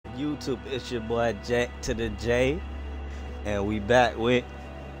YouTube? It's your boy Jack to the J, and we back with,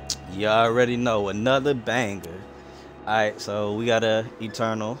 you already know, another banger. Alright, so we got a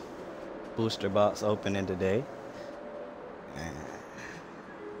Eternal booster box opening today, and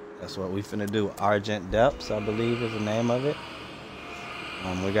that's what we finna do. Argent Depths, I believe, is the name of it.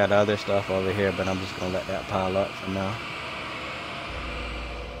 We got other stuff over here, but I'm just gonna let that pile up for now.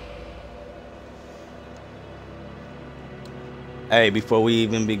 Hey, before we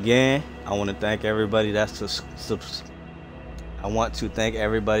even begin, I want to thank everybody that's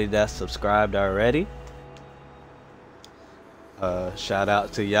subscribed already. Shout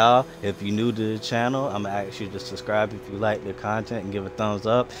out to y'all. If you're new to the channel, I'm gonna ask you to subscribe if you like the content and give a thumbs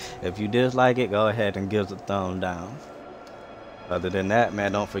up. If you dislike it, go ahead and give a thumb down. Other than that,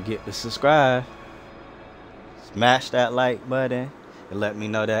 man, don't forget to subscribe. Smash that like button and let me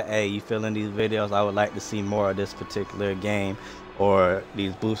know that, hey, you feeling these videos. I would like to see more of this particular game or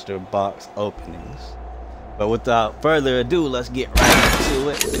these booster box openings. But without further ado, let's get right into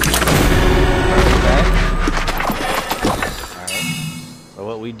it. Alright, so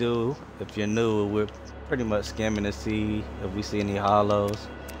what we do, if you're new, we're pretty much skimming to see if we see any hollows.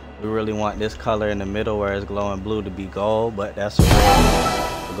 We really want this color in the middle where it's glowing blue to be gold, but that's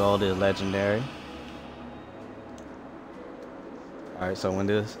rare. The gold is legendary. Alright, so when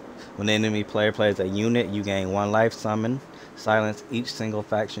the enemy player plays a unit, you gain 1 life. Summon, silence each single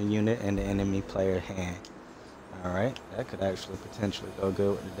faction unit in the enemy player hand. Alright, that could actually potentially go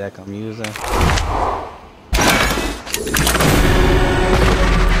good with the deck I'm using.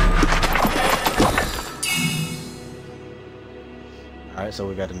 Alright, so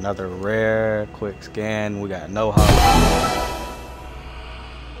we got another rare, quick scan. We got no hollow.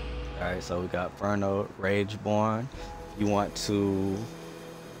 Alright, so we got Inferno Rageborn. If you want to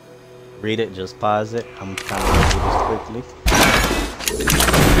read it, just pause it. I'm kind of going to do this quickly.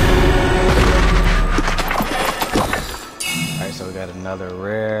 Alright, so we got another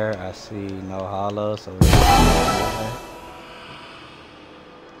rare. I see no hollow, so we got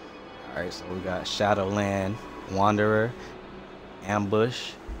alright, so we got Shadowland Wanderer.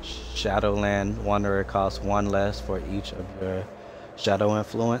 Ambush. Shadowland Wanderer costs 1 less for each of your shadow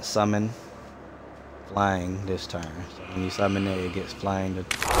influence. Summon flying this turn. So when you summon it, it gets flying to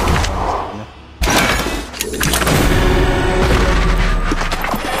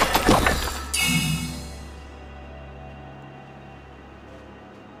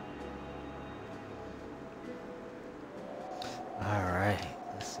alright,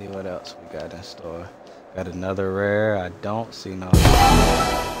 let's see what else we got in store. Got another rare. I don't see no.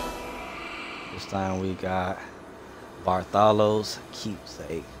 This time we got Bartholow's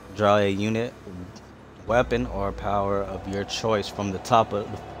Keepsake. Draw a unit, weapon, or power of your choice from the top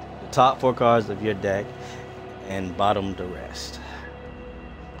 4 cards of your deck, and bottom the rest.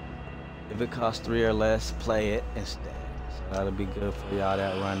 If it costs 3 or less, play it instead. So that'll be good for y'all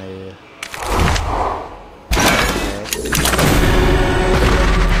that run a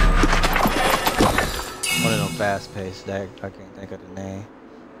one of them fast-paced deck. I can't think of the name.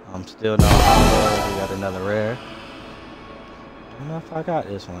 Still no hollow. We got another rare. I don't know if I got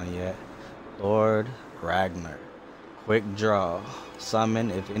this one yet. Lord Ragnar. Quick draw.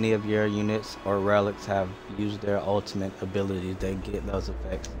 Summon. If any of your units or relics have used their ultimate abilities, they get those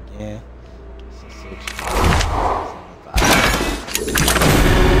effects again. So 6, 7, 5.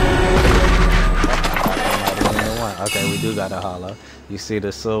 Okay, we do got a hollow. You see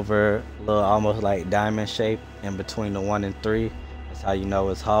the silver, little almost like diamond shape in between the 1 and 3. That's how you know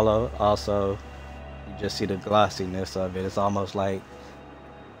it's hollow. Also, you just see the glossiness of it. It's almost like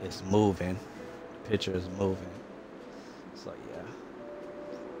it's moving. The picture is moving. So yeah.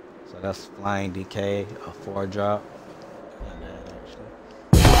 So that's Flying Decay, a 4-drop.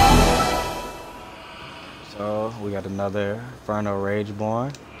 So we got another Inferno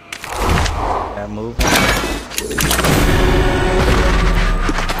Rageborn. That moving.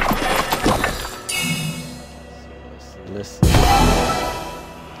 Listen.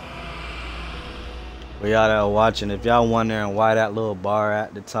 For y'all that are watching, if y'all wondering why that little bar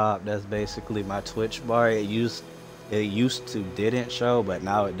at the top, that's basically my Twitch bar. It used to didn't show, but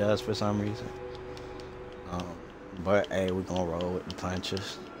now it does for some reason. But hey, we're gonna roll with the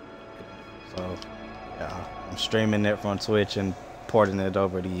punches. So yeah, I'm streaming it from Twitch and porting it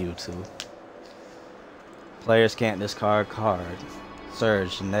over to YouTube. Players can't discard card.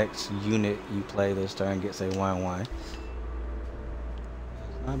 Surge. Next unit you play this turn gets a 1/1.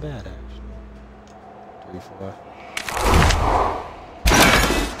 Not bad actually. 3, 4.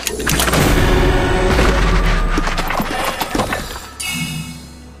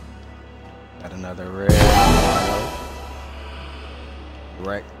 Got another rare.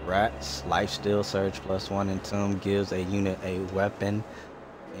 wreck rats. Lifesteal surge +1 and tomb gives a unit a weapon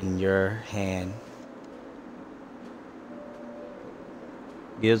in your hand.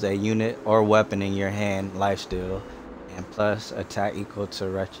 Gives a unit or weapon in your hand lifesteal and plus attack equal to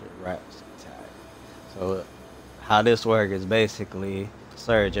wretched rat's attack. So how this works is basically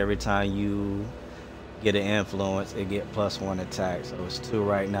surge. Every time you get an influence, it get +1 attack. So it's 2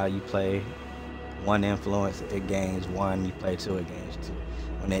 right now. You play 1 influence, it gains 1. You play 2, it gains 2.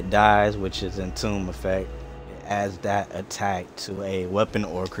 When it dies, which is in tomb effect, it adds that attack to a weapon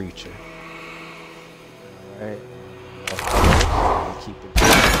or creature. Alright. Keep it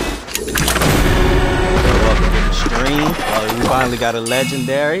going. Welcome to the stream. Oh, we finally got a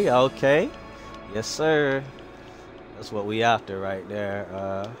legendary. Okay. Yes, sir. That's what we after right there.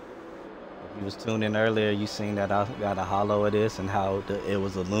 If you was tuned in earlier, you seen that I got a hollow of this and how it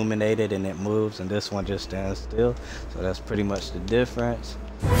was illuminated and it moves, and this one just stands still. So that's pretty much the difference.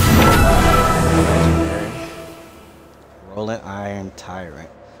 Legendary. Rolling Iron Tyrant.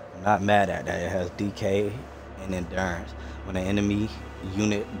 I'm not mad at that. It has DK and endurance. When an enemy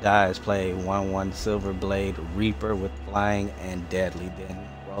unit dies, play 1/1 Silver Blade Reaper with flying and deadly. Then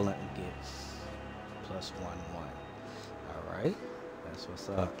Roland gets +1/1. Alright, that's what's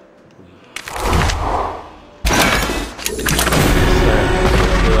up.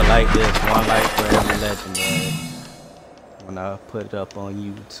 Yes, do it like this. 1 like for every legendary. When I put it up on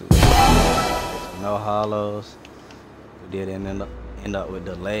YouTube. So no hollows. We did end up with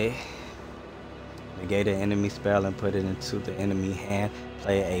delay. Negate an enemy spell and put it into the enemy hand.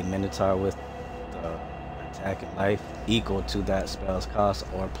 Play a Minotaur with the attacking life equal to that spell's cost,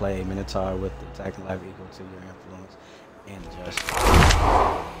 or play a Minotaur with the attacking life equal to your influence and just.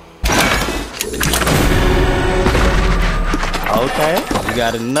 Okay, we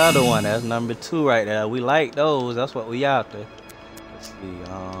got another one. That's number 2 right there. We like those. That's what we after. Let's see.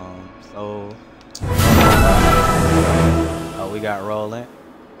 So. Oh, we got Roland.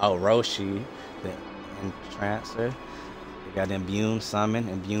 Oh, Roshi. The Entrancer. We got Imbune Summon,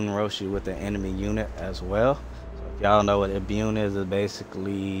 Imbune Roshi with the enemy unit as well. So if y'all know what Imbune is, it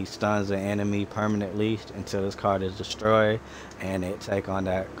basically stuns an enemy permanently until this card is destroyed, and it take on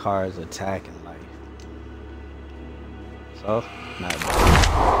that card's attack and life. So, not bad.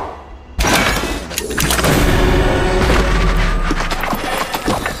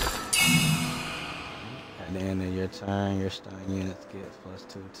 At the end of your turn, your stun units get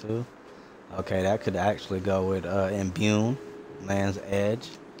 +2/2. Okay, that could actually go with Imbune, Land's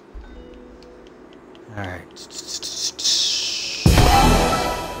Edge. Alright. Go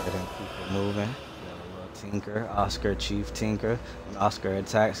ahead and keep it moving. Got a little Tinker, Oscar Chief Tinker. When Oscar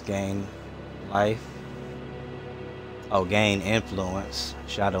attacks, gain life. Oh, gain influence.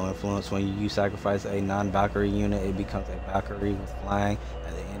 Shadow influence. When you sacrifice a non-Valkyrie unit, it becomes a Valkyrie with flying.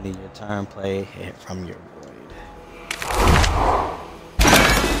 At the end of your turn, play it from your void.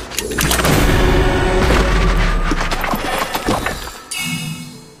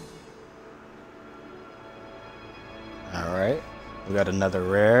 Alright, we got another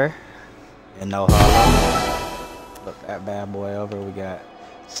rare and no hollow. Look that bad boy over. We got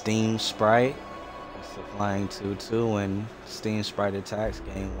Steam Sprite. It's a flying 2/2. When Steam Sprite attacks,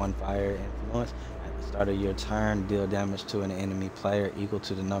 gain 1 fire influence. At the start of your turn, deal damage to an enemy player equal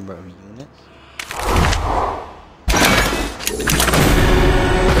to the number of units.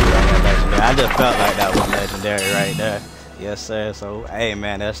 I just felt like that was legendary right there. Yes, sir. So, hey,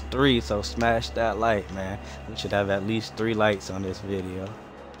 man, that's 3. So, smash that like, man. We should have at least 3 likes on this video.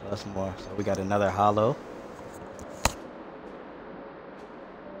 Plus more. So, we got another hollow.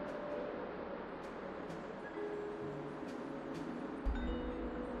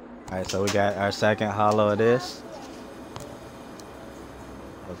 Alright, so we got our second hollow of this.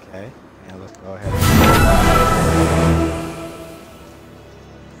 Okay. And let's go ahead.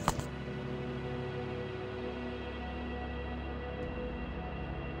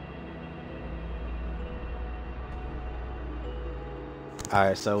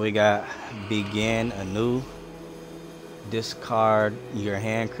 Alright, so we got begin anew. Discard your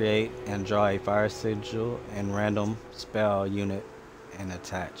hand, create and draw a fire sigil and random spell unit and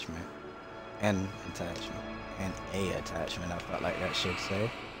attachment. And attachment. And a attachment, I felt like that should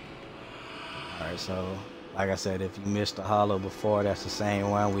say. Alright, so like I said, if you missed the hollow before, that's the same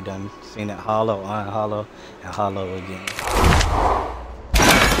one. We done seen it hollow, unhollow, and hollow again.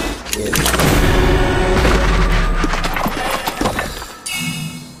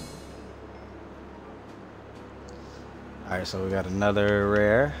 Alright, so we got another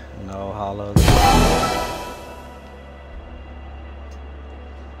rare, no hollow.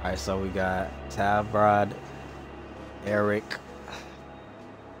 Alright, so we got Tavrod, Eric,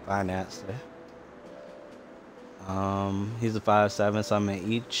 Financer. He's a 5/7.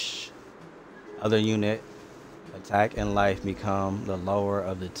 Summon each other unit attack and life become the lower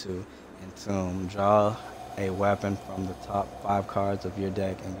of the two. Entomb. Draw a weapon from the top 5 cards of your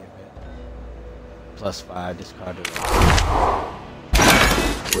deck and give it +5 discarded.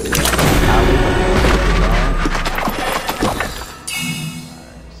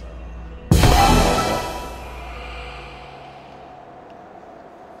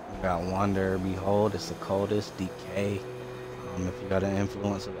 We got Wonder, Behold, it's the coldest, Decay. If you got an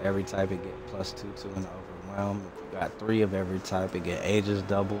influence of every type, it get +2/2 and Overwhelm. If you got 3 of every type, it get Ages,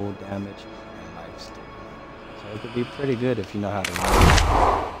 double damage, and life steal. So it could be pretty good if you know how to run.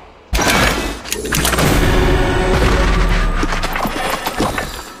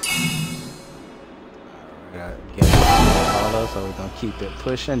 So we're gonna keep it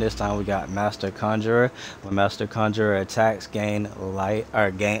pushing. This time we got Master Conjurer. When Master Conjurer attacks, gain light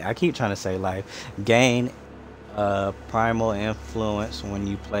or gain. I keep trying to say life. Gain primal influence when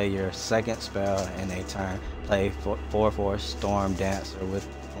you play your second spell in a turn. Play 4/4 Storm Dancer with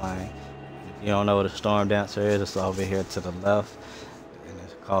flying. If you don't know what a Storm Dancer is, it's over here to the left, and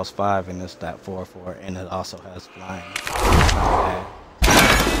it costs 5, and it's that 4/4, and it also has flying. It's not bad.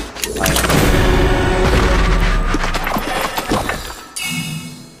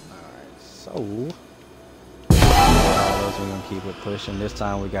 So, we're gonna keep it pushing. This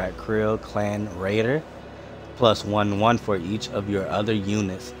time we got Krill Clan Raider, +1/1 for each of your other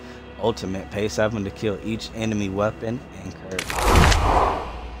units. Ultimate, pay 7 to kill each enemy weapon and curve.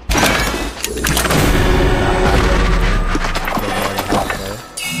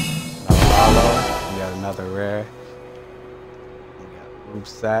 We got another rare. We got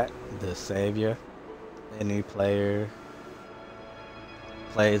Oopsat, the Savior. Any player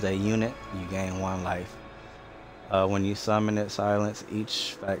plays a unit, you gain 1 life. When you summon it, silence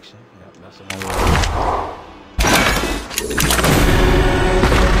each faction. Yep, that's the one we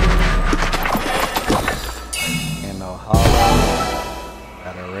and no hollow.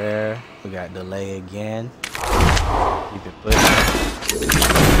 Got a rare. We got delay again. Keep it pushing.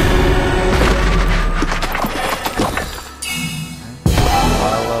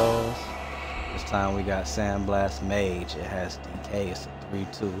 Hollows. This time we got Sandblast Mage. It has decay. It's a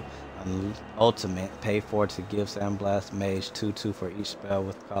 3/2. Ultimate, pay 4 to give Sandblast Mage 2/2 for each spell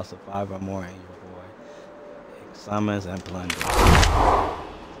with cost of 5 or more in your board. It summons and plunders.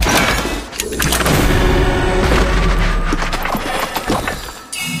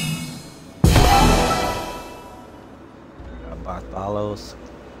 Got Bartholow's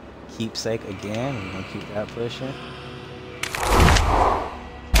Keepsake again. We're gonna keep that pushing.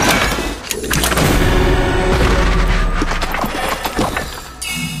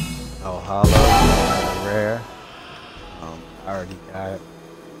 Oh, hollow, rare. I already got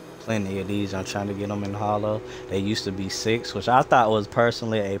plenty of these. I'm trying to get them in hollow. They used to be 6, which I thought was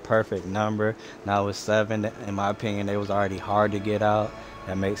personally a perfect number. Now it's 7. In my opinion, they was already hard to get out.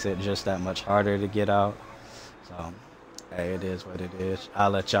 That makes it just that much harder to get out. So, hey, it is what it is. I'll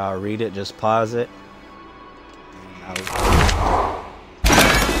let y'all read it. Just pause it.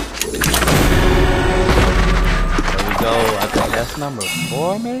 Go, I think that's number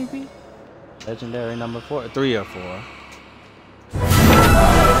 4 maybe? Legendary number 4, 3 or 4. So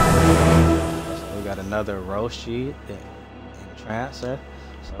we got another Roshi and Trancer.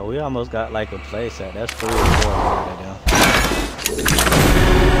 So we almost got like a playset. That's 3 or 4 out of them.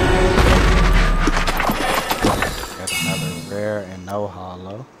 Got another rare and no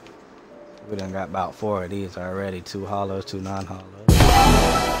hollow. We done got about 4 of these already. 2 hollows, 2 non-hollows.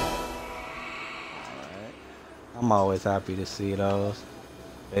 I'm always happy to see those.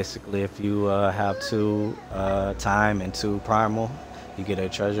 Basically, if you have 2 time and 2 primal, you get a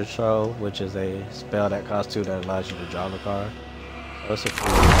treasure trove, which is a spell that costs 2 that allows you to draw the card. So it's a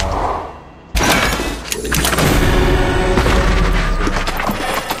free card.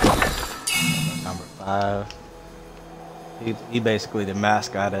 Number 5. He basically the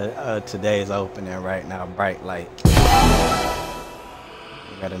mascot of today's opening right now, Bright Light. We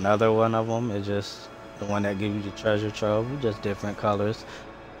got another one of them. It's just the one that gives you the treasure trove, just different colors,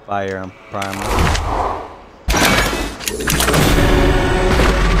 fire and primal.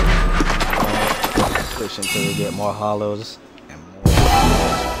 Push until we get more hollows and more.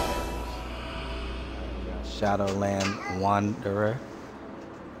 Shadowland Wanderer.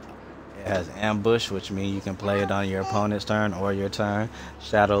 It has ambush, which means you can play it on your opponent's turn or your turn.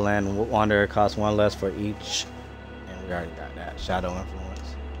 Shadowland Wanderer costs 1 less for each, and we already got that. Shadow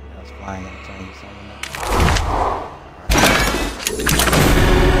Influence. That's flying on the turn you summon that.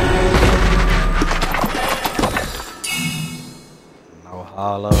 No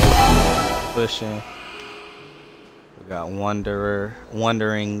Hollow, pushing. We got Wanderer,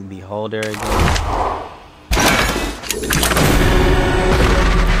 Wandering Beholder again. We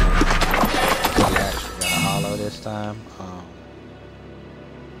actually got a hollow this time.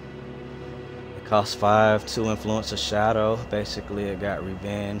 It costs 5, 2 influence a shadow. Basically, it got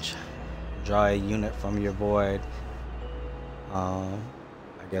revenge. Draw a unit from your void. I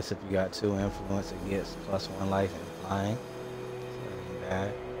guess if you got 2 influence, it gets +1 life and flying. So that ain't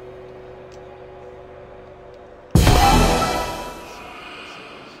bad.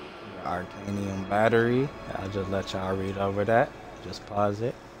 Arcanium battery. I'll just let y'all read over that. Just pause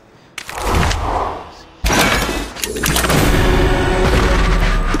it.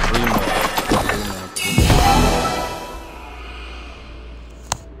 Three more.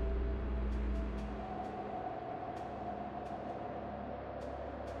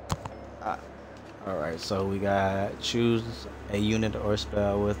 Alright, so we got choose a unit or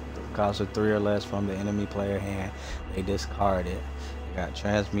spell with the cost of 3 or less from the enemy player hand. They discard it. We got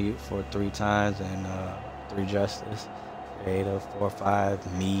transmute for 3 times and 3 justice. Creative 4/5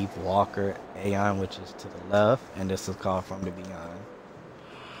 Meave Walker Aeon, which is to the left, and this is called From the Beyond.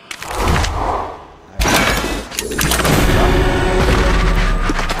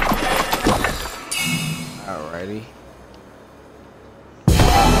 Alrighty.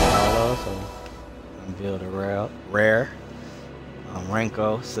 So build a rare.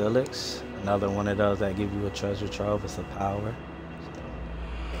 Ranko Silix, another one of those that give you a treasure trove. It's a power.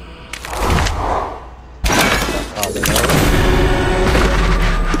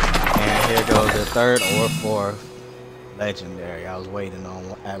 And here goes the 3rd or 4th legendary. I was waiting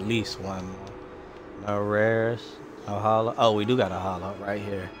on at least one more. No rares, no hollow. Oh, we do got a hollow right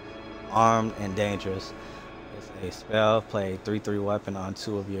here. Armed and Dangerous. It's a spell. Play 3/3 weapon on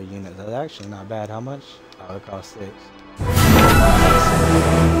 2 of your units. That's actually not bad. How much? Oh, it costs 6.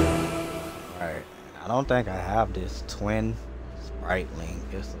 Right. I don't think I have this twin spriteling.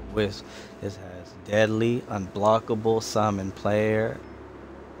 It's a wisp. This has deadly, unblockable summon player.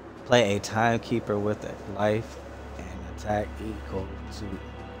 Play a timekeeper with a life and attack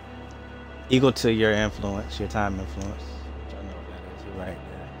equal to your influence, your time influence. Which I know what that is. You're right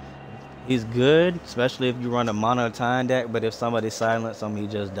there. He's good, especially if you run a mono time deck, but if somebody silenced him, he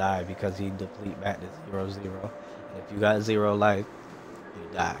just died because he deplete back to 0/0. And if you got 0 life, you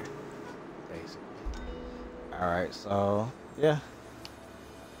die. Basically. Alright, so yeah.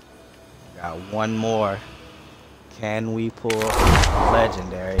 Got one more. Can we pull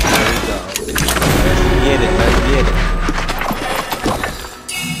legendary? Here we go. Let's get it.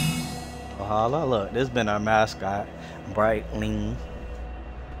 Oh, holla, look, this been our mascot, Brightling.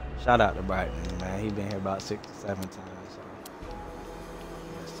 Shout out to Brightling, man. He been here about 6 to 7 times. So.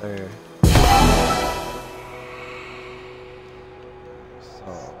 Yes, sir.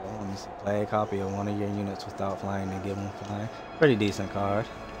 So, let me see. Play a copy of one of your units without flying and give them flying. Pretty decent card.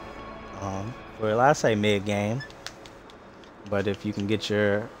 Well, I say mid game, but if you can get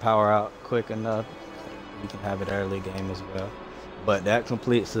your power out quick enough, you can have it early game as well. But that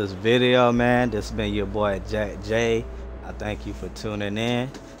completes this video, man. This has been your boy Jack J. I thank you for tuning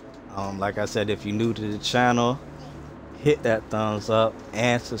in. Like I said, if you're new to the channel, hit that thumbs up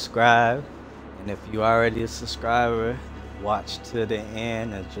and subscribe. And if you already a subscriber, watch to the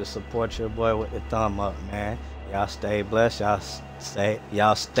end and just support your boy with the thumb up, man. Y'all stay blessed.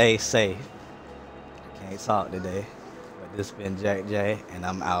 Y'all stay safe. I can't talk today, but this been Jack J, and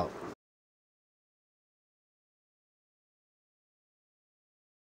I'm out.